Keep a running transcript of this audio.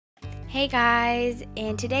Hey guys,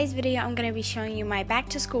 in today's video I'm going to be showing you my back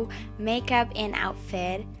to school makeup and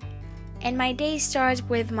outfit. And my day starts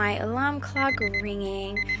with my alarm clock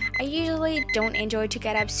ringing. I usually don't enjoy to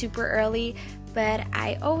get up super early, but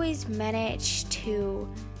I always manage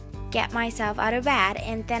to get myself out of bed,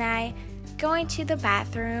 and then I go into the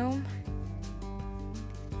bathroom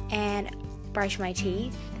and brush my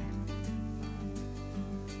teeth.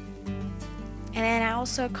 And then I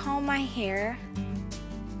also comb my hair.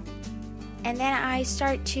 And then I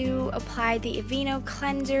start to apply the Aveeno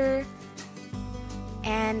cleanser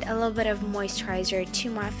and a little bit of moisturizer to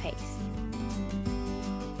my face.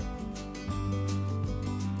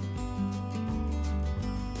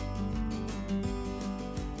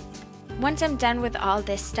 Once I'm done with all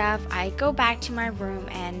this stuff, I go back to my room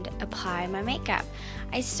and apply my makeup.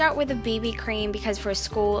 I start with a BB cream because for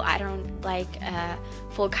school I don't like a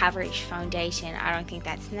full coverage foundation. I don't think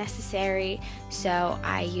that's necessary, so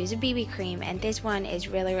I use a BB cream, and this one is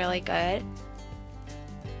really good.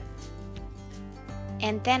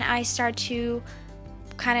 And then I start to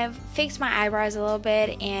kind of fix my eyebrows a little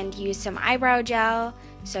bit and use some eyebrow gel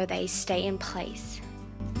so they stay in place.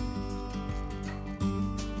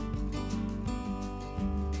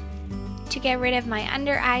 To get rid of my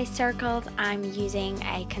under eye circles, I'm using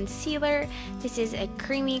a concealer. This is a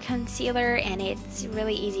creamy concealer and it's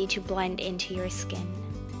really easy to blend into your skin.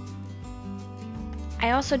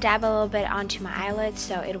 I also dab a little bit onto my eyelids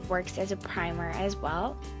so it works as a primer as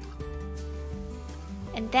well.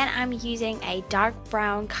 And then I'm using a dark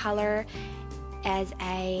brown color as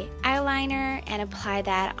a eyeliner and apply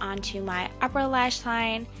that onto my upper lash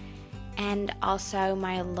line and also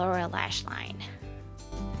my lower lash line.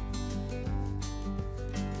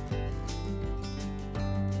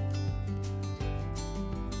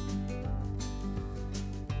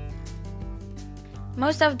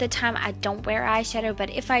 Most of the time I don't wear eyeshadow, but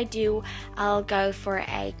if I do, I'll go for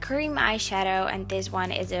a cream eyeshadow, and this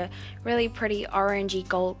one is a really pretty orangey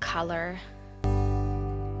gold color.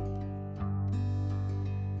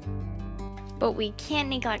 But we can't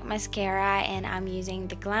neglect mascara, and I'm using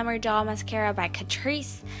the Glamour Doll Mascara by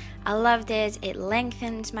Catrice. I love this. It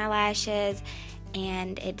lengthens my lashes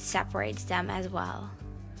and it separates them as well.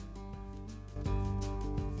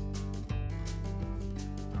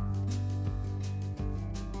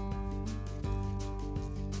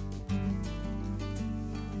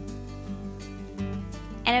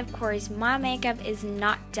 And of course, my makeup is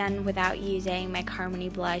not done without using my Harmony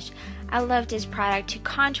blush. I love this product to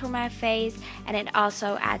contour my face, and it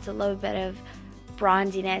also adds a little bit of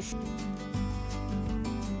bronziness.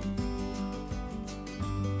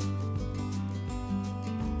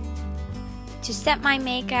 To set my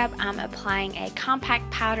makeup, I'm applying a compact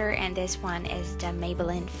powder, and this one is the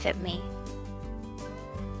Maybelline Fit Me.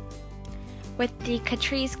 With the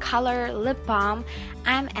Catrice Color Lip Balm,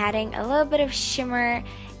 I'm adding a little bit of shimmer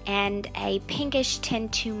and a pinkish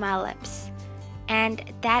tint to my lips. And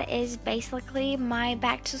that is basically my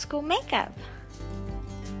back to school makeup.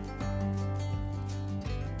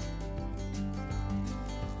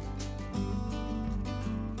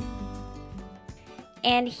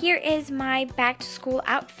 And here is my back to school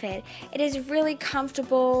outfit. It is really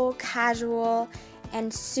comfortable, casual,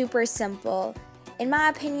 and super simple. In my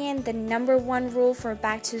opinion, the #1 rule for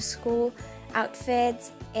back to school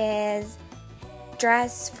outfits is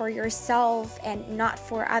dress for yourself and not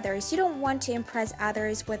for others. You don't want to impress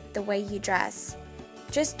others with the way you dress.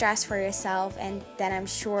 Just dress for yourself, and then I'm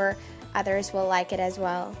sure others will like it as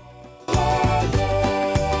well.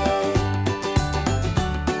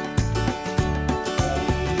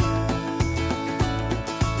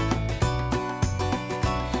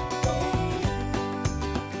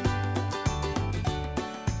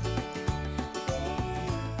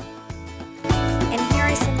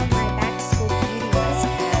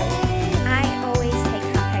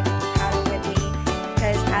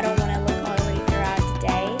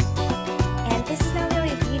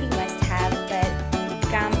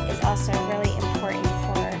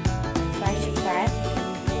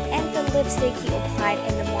 Lipstick you applied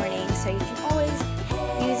in the morning, so you can always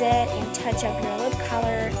use it and touch up your lip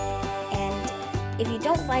color. And if you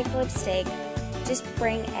don't like lipstick, just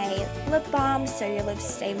bring a lip balm so your lips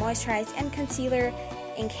stay moisturized, and concealer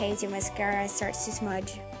in case your mascara starts to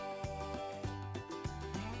smudge.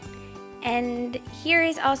 And here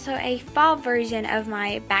is also a fall version of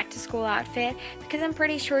my back to school outfit, because I'm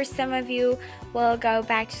pretty sure some of you will go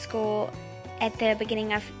back to school at the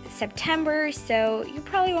beginning of September, so you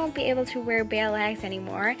probably won't be able to wear bare legs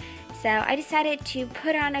anymore. So I decided to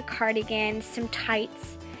put on a cardigan, some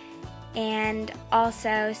tights, and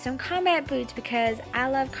also some combat boots because I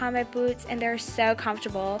love combat boots and they're so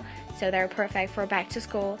comfortable, so they're perfect for back to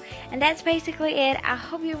school. And that's basically it. I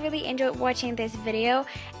hope you really enjoyed watching this video,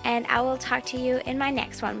 and I will talk to you in my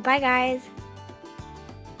next one. Bye guys!